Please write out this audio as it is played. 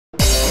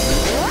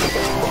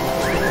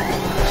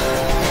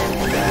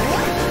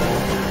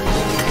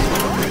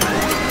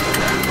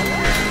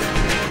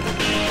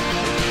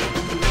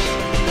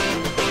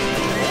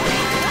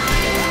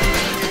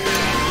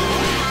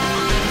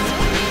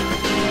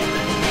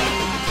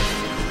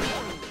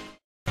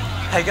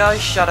Hey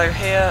guys, Shadow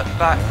here,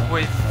 back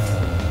with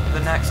the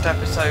next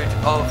episode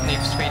of Need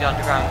for Speed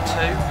Underground 2,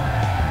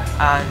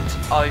 and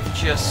I've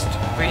just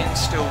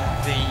reinstalled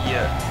the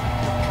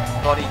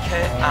body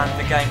kit and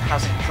the game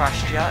hasn't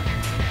crashed yet.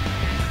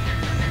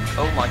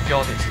 Oh my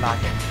god, it's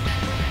lagging.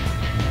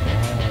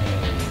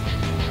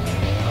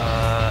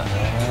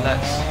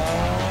 Let's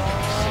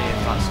see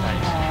if that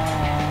stays.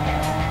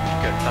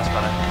 Good, that's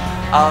better.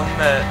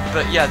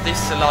 But yeah,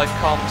 this is a live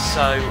comm,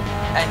 so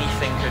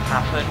anything could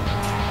happen.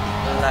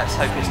 Let's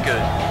hope it's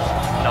good,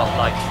 not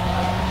like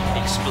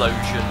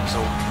explosions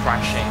or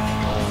crashing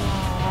or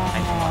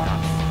anything like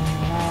that.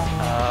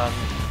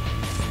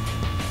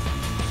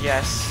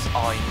 Yes,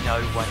 I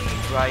know when to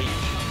brake,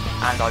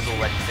 and I've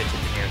already fitted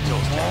the new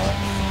exhaust kit.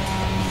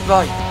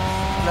 Right,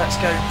 let's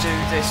go do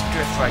this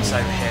drift race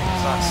over here,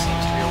 because that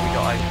seems to be all we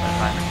got open at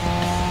the moment.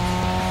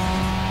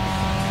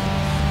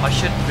 I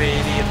should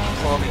really have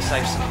probably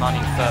saved some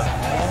money for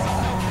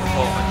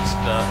performance,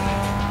 but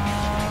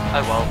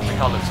oh well, the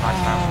car looks nice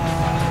now.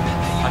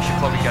 I should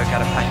probably go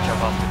get a paint job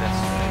after this,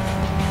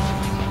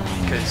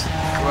 because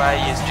grey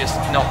is just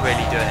not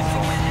really doing it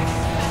for me.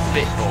 A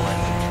bit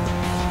boring.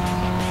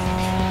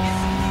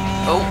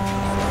 Oh!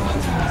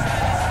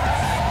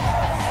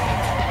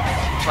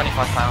 £25.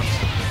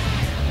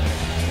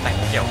 Thank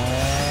you.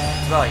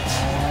 Right.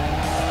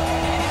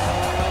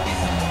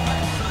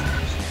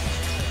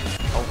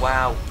 Oh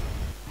wow.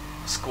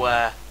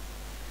 Square.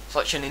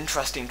 Such an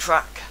interesting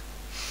track.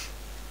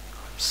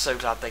 I'm so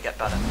glad they get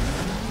better.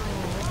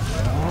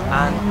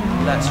 And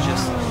let's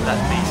just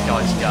let these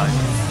guys go.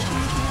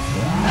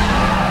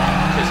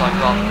 Because I'd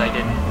rather they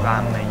didn't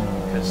ram me,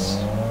 because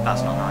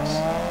that's not nice.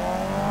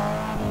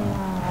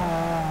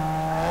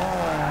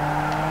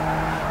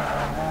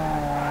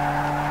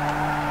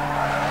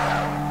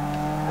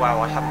 Wow,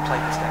 I haven't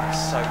played this game in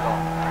so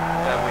long.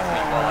 Bear with me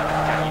while I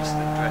get used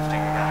to the drifting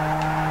again.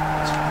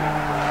 It's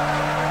really weird.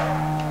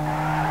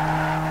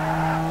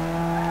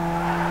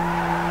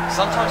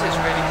 Sometimes it's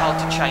really hard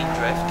to chain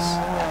drifts.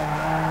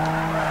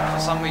 For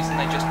some reason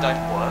they just don't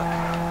work.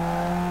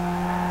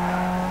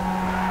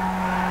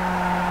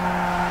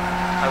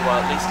 Oh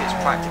well, at least it's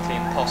practically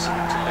impossible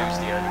to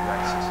lose the early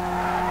races.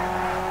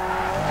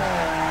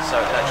 So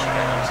it lets you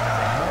get used to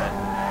things a bit.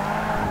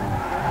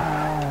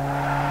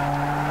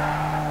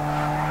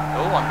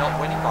 Oh, I'm not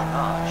winning by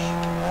much.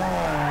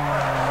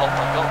 Oh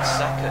my god,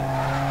 second.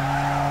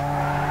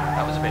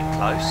 That was a bit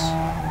close.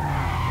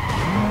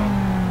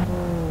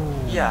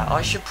 Yeah,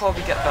 I should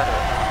probably get better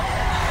at that.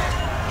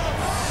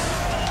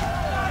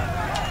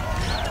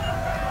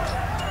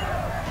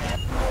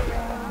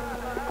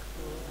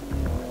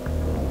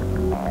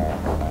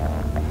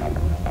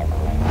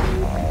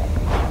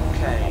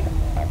 Okay.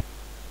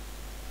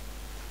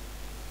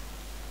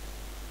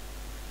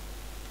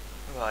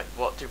 Right,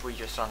 what did we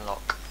just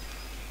unlock?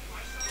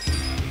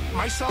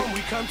 My song,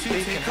 we come to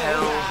Beacon take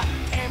Hill,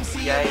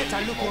 yay,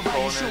 more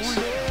corners,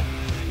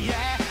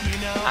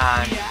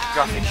 and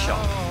graphic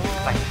shop.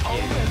 Thank you.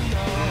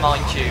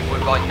 Mind you,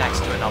 we're right next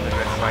to another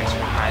drift race, we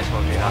may as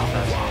well do that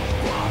first.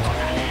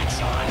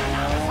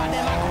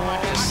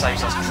 Just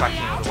saves us tracking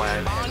all the way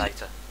over here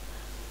later.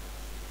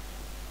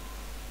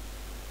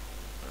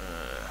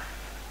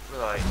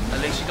 Right, at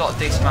least we've got a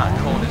decent amount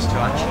of corners to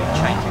actually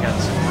chain together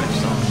some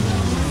drifts on.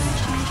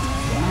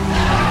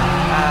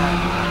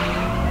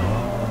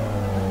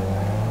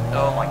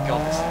 Oh my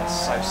god, this thing is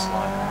so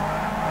slow.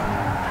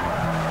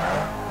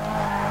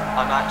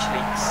 I'm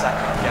actually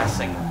second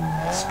guessing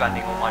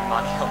spending all my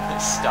money on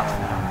this stuff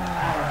now.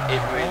 It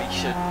really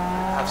should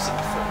have some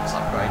performance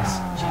upgrades.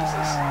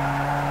 Jesus.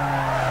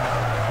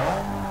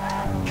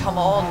 Come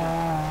on!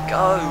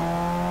 Go!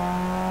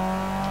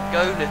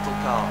 Go, little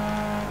car.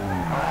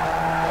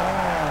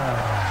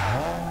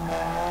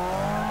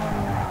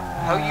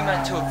 How are you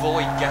meant to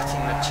avoid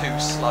getting the too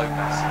slow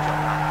message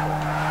on that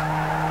corner?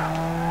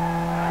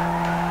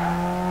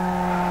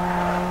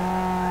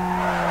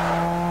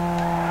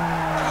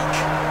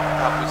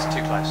 That was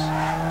too close.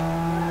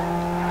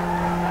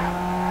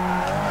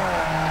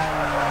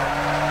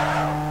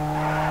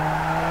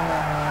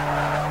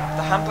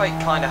 The handbrake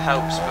kind of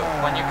helps, but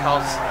when your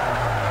car's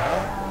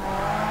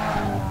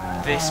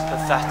this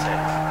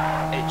pathetic,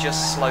 it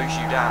just slows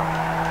you down.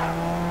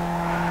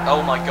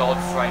 Oh my god,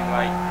 frame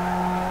rate.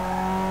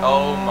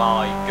 Oh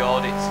my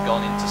god, it's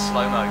gone into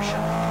slow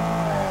motion.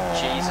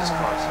 Jesus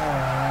Christ.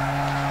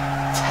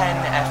 10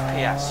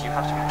 FPS, you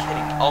have to be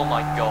kidding. Oh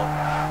my god.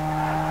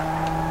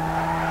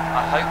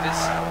 I hope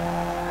this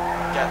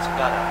gets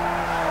better.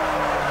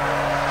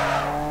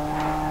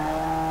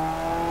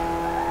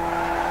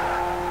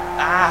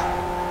 Ah!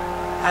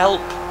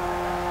 Help!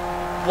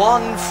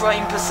 1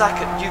 frame per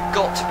second, you've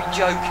got to be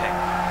joking.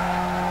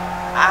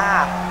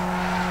 Ah!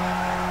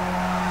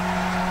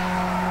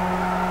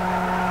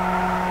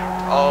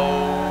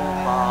 Oh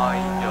my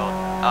god.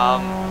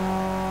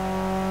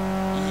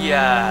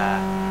 Yeah.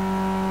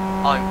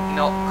 I'm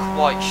not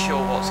quite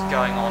sure what's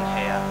going on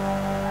here.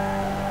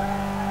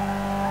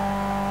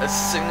 As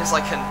soon as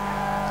I can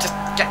just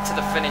get to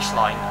the finish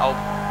line, I'll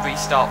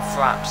restart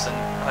Fraps and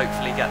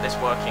hopefully get this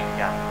working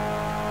again.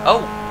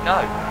 Oh! No.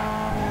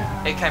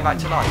 It came back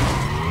to life.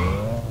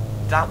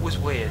 That was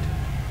weird.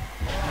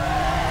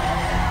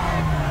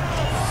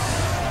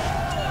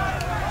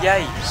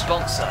 Yay,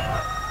 sponsor.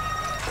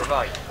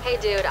 Right. Hey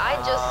dude, I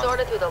just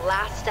sorted through the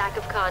last stack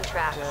of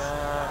contracts.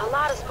 A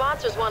lot of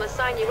sponsors want to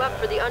sign you up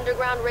for the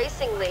Underground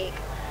Racing League.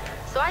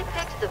 So I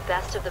picked the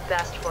best of the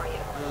best for you.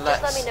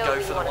 Just let me know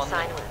who you want to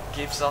sign with.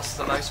 Gives us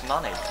the most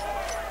money.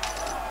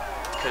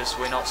 Because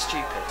we're not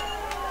stupid.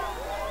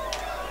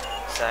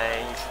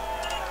 Save.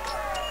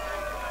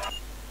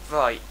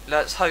 Right,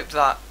 let's hope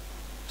that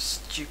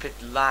stupid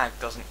lag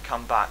doesn't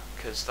come back,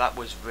 because that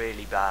was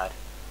really bad.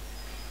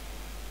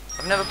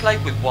 I've never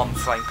played with 1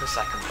 frame per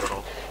second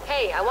before.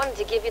 Hey, I wanted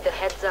to give you the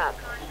heads up.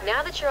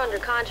 Now that you're under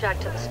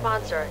contract to the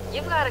sponsor,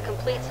 you've got to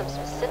complete some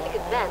specific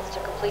events to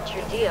complete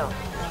your deal.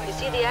 You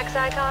see the X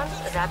icons?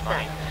 That's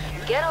them.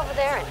 Get over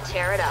there and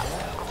tear it up.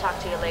 I'll talk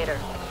to you later.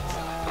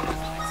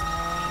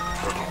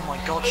 Oh my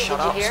god, Hey, shut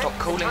did you up, hear? stop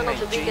calling Tunnel me,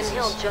 to Beacon Jesus.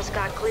 Hill just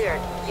got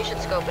cleared. You should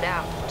scope it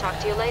out. Talk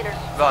to you later.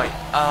 Right,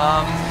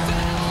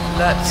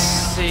 let's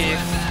see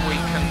if we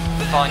can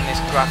find this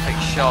graphic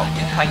shop,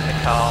 paint the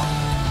car,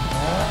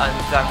 and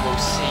then we'll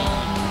see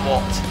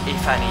what,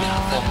 if any,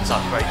 performance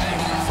upgrades we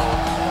can afford.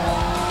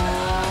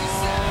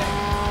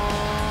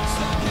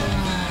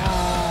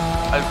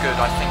 Oh good,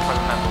 I think I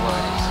remember where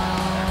it is.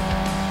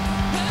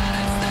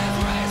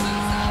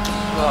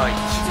 Right,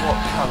 what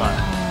colour?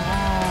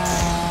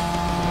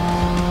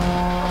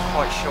 Not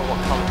quite sure what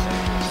colour it is.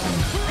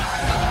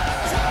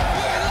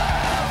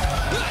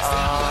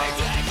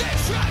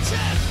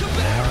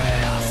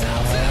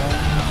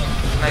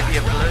 Maybe a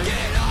blue?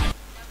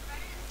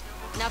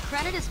 Now,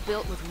 credit is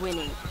built with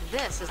winning.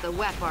 This is the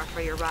wet bar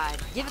for your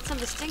ride. Give it some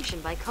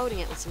distinction by coating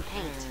it with some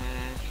paint.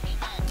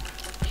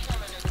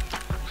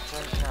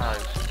 Don't know.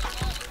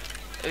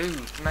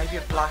 Ooh, maybe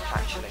a black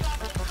actually.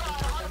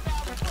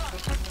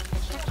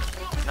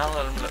 None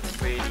of them look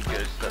really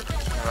good, but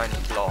they're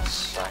only gloss,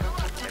 so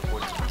it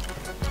wouldn't.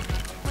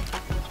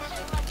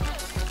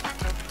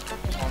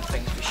 One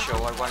thing's for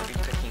sure, I won't be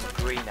picking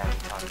green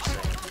anytime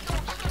soon.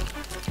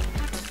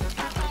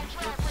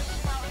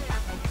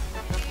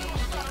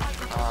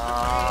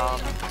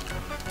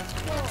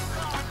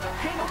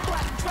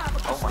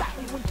 Oh my.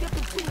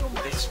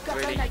 This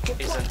really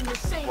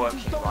isn't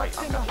working right.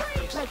 I'm going to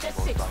use the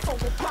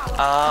keyboard right.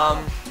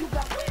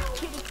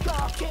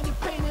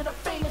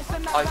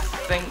 I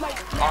think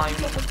I'm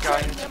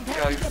going to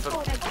go for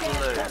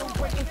blue.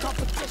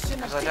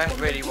 Because I don't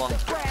really want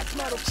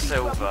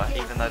silver,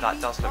 even though that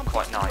does look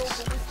quite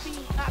nice.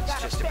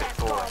 It's just a bit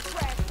boring.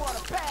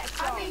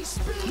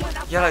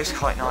 Yellow's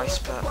quite nice,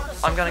 but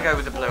I'm going to go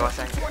with the blue, I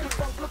think.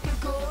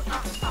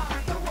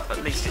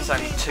 At least it's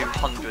only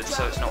 200,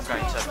 so it's not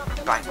going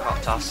to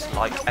bankrupt us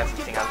like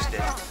everything else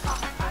did.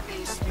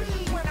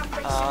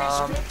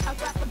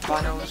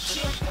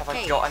 Vinyls, have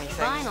I got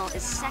anything? Vinyl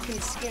is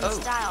second skin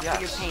style yes.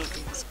 for your paint.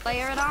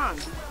 Layer it on.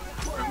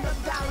 I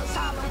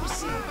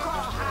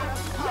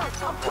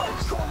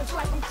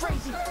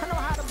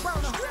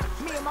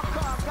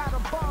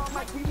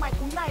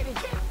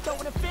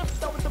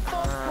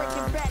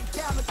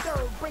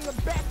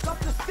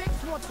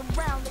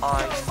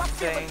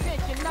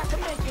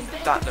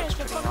think that looks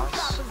pretty nice,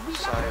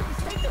 so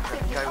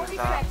go with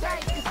that,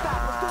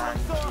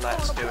 and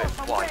let's do it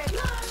white,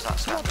 because that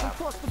stands out.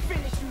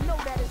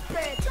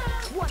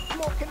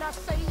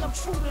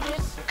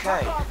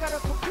 Okay.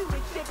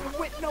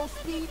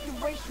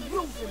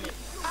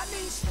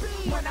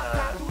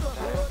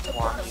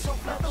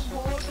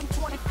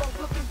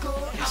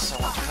 Yes, I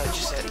want to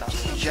purchase it, that's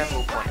the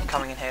general point of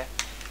coming in here.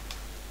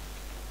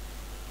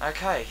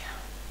 Okay.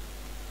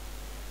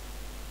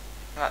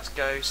 Let's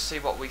go see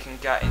what we can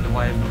get in the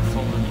way of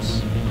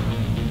performance.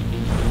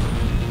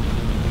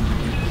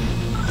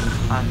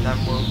 And then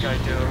we'll go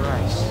do a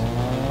race.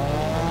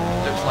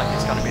 Looks like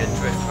it's going to be a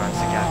drift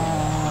race again.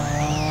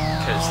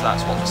 Because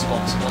that's what the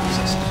sponsor wants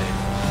us to do.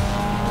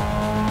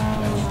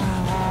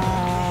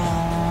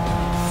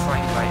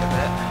 Frame rate a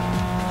bit.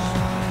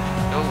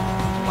 Oh,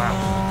 wow.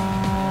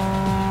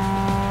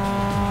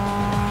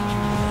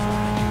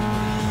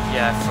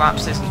 Yeah,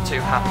 Fraps isn't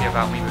too happy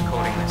about me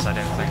recording this, I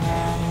don't think.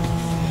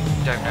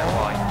 Don't know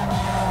why.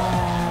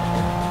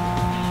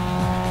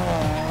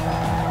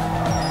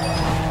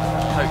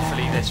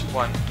 Hopefully this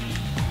won't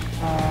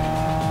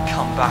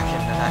come back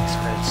in the next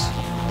vids.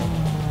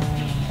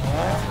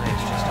 Hopefully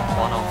it's just a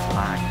one-off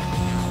lag.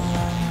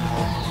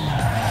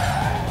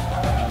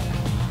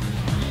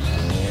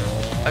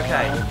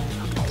 Okay.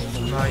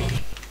 Right.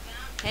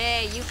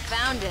 Hey, you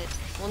found it.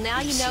 Well, now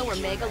you know where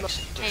Mega looks.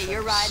 Hey,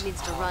 your ride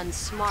needs to run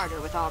smarter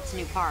with all its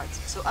new parts.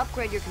 So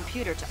upgrade your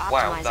computer to optimize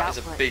Wow, that is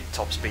output. a big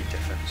top speed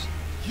difference.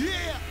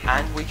 Yeah.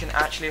 And we can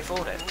actually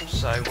afford it,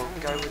 so we'll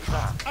go with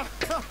that.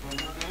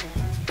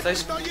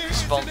 Those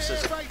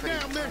sponsors are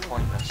pretty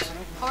pointless.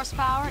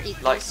 Horsepower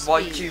equals Like,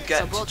 why speed. do you get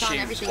so to bolt on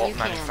choose everything what you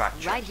can.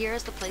 manufacturer? Right here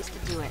is the place to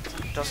do it.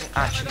 Doesn't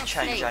actually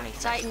change Hey,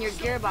 anything. tighten your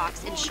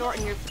gearbox and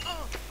shorten your...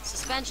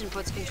 Suspension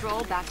puts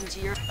control back into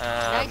your...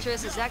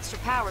 Nitrous is extra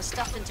power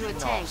stuffed into a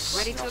tank,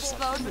 ready to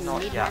explode when you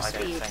need more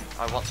speed.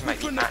 I want to make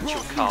the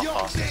actual car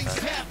faster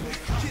first.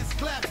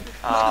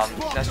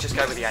 Let's just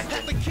go with the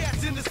engine,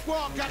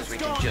 because we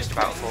can just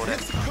about afford it.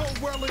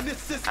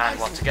 And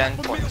once again,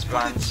 pointless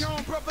brands.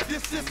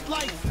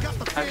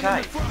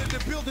 Okay.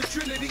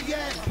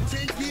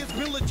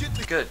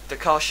 Good, the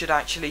car should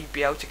actually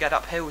be able to get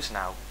up hills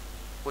now,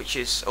 which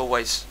is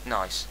always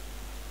nice.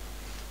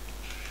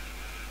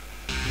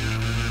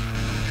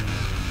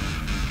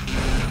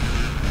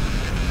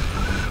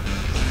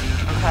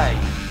 Okay.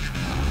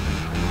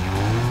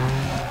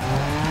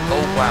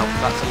 Oh wow,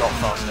 that's a lot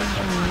faster.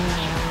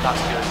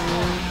 That's good.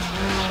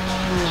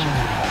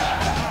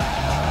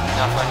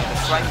 Now if only the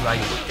frame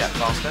rate would get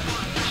faster.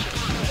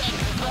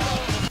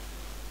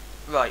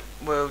 Right,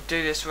 we'll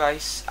do this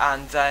race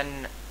and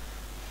then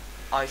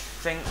I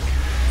think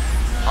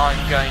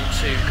I'm going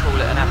to call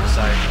it an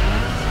episode.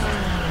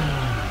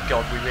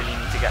 God, we really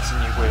need to get some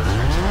new wheels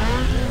next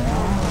time.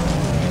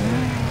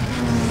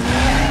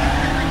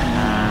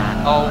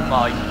 Oh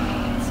my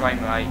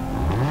frame rate.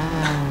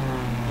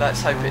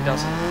 Let's hope it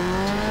doesn't do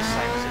the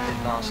same as it did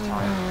last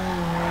time.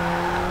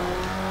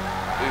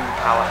 Ooh,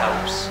 power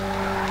helps.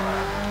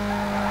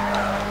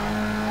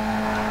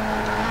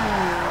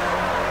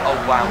 Oh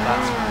wow,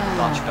 that's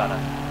much better.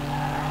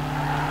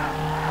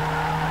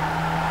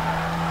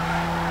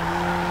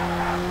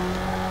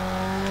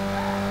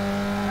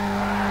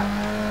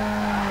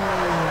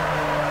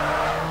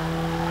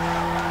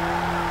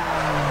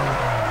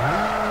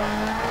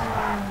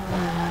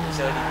 These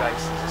early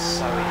races are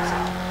so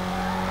easy.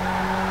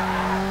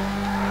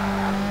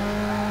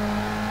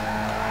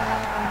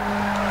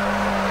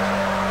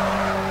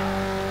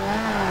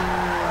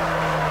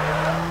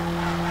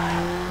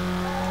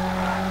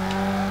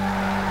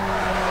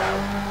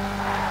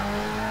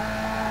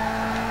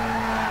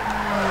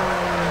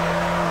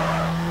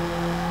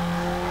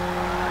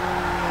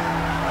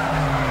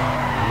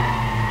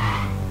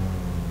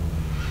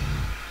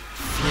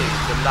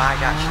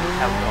 Lag actually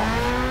held off.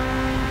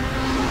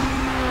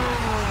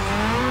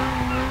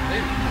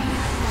 Ooh,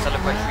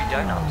 celebratory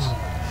donuts.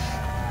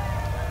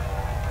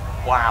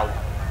 Wow,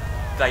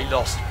 they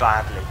lost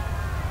badly.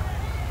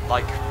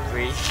 Like,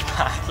 really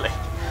badly.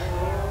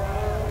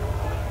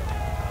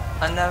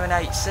 And they're in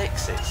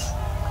 8.6s.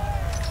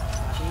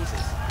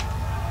 Jesus,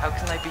 how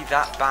can they be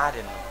that bad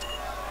in them?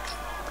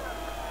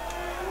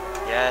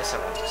 Yes, I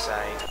want to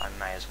say, I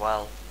may as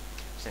well,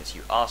 since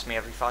you ask me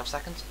every 5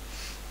 seconds.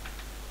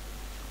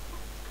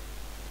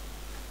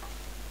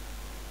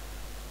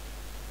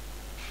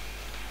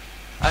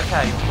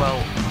 Okay,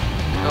 well,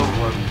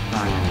 we're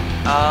back.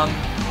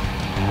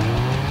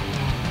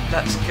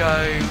 Let's go.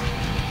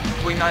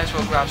 We may as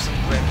well grab some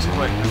rims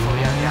quick before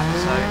the end of the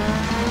episode.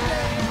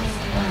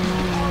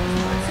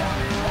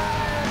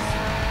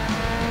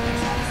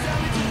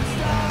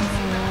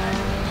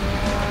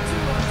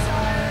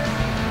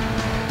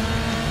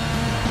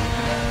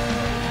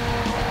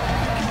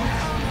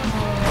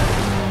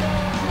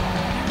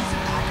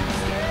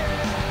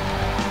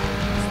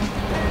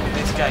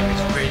 This game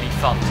is really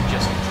fun to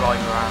just drive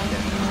around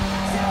in.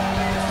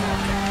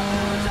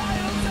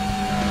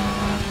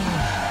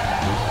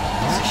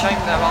 It's a shame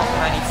there aren't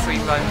many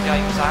free roam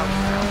games out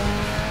now.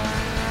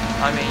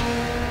 I mean,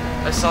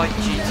 aside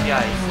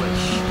GTA,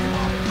 which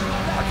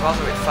I'd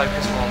rather it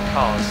focus more on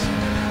cars,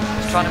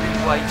 it's trying to be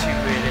way too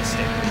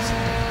realistic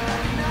recently.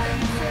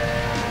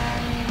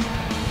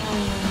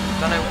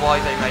 Don't know why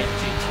they made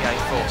GTA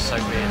 4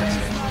 so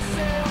realistic.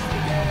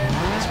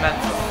 It's meant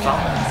for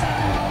fun.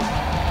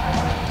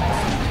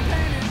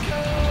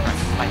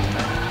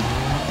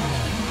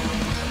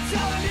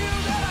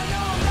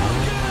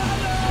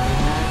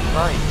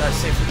 Right, let's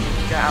see if we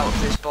can get out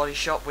of this body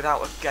shop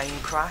without a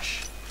game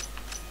crash.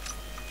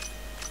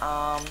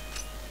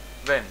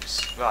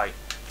 Rims, right.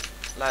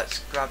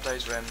 Let's grab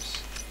those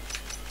rims.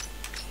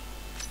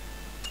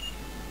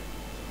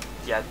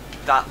 Yeah,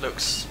 that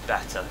looks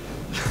better.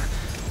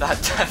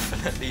 That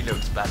definitely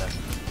looks better.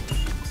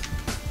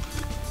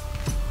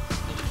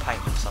 Need to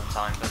paint them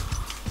sometime, but...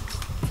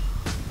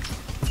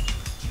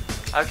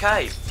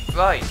 Okay,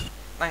 right.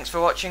 Thanks for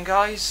watching,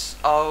 guys.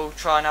 I'll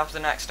try and have the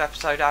next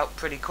episode out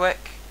pretty quick.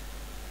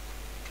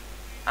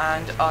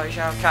 And I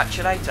shall catch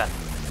you later.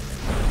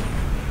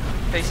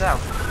 Peace out.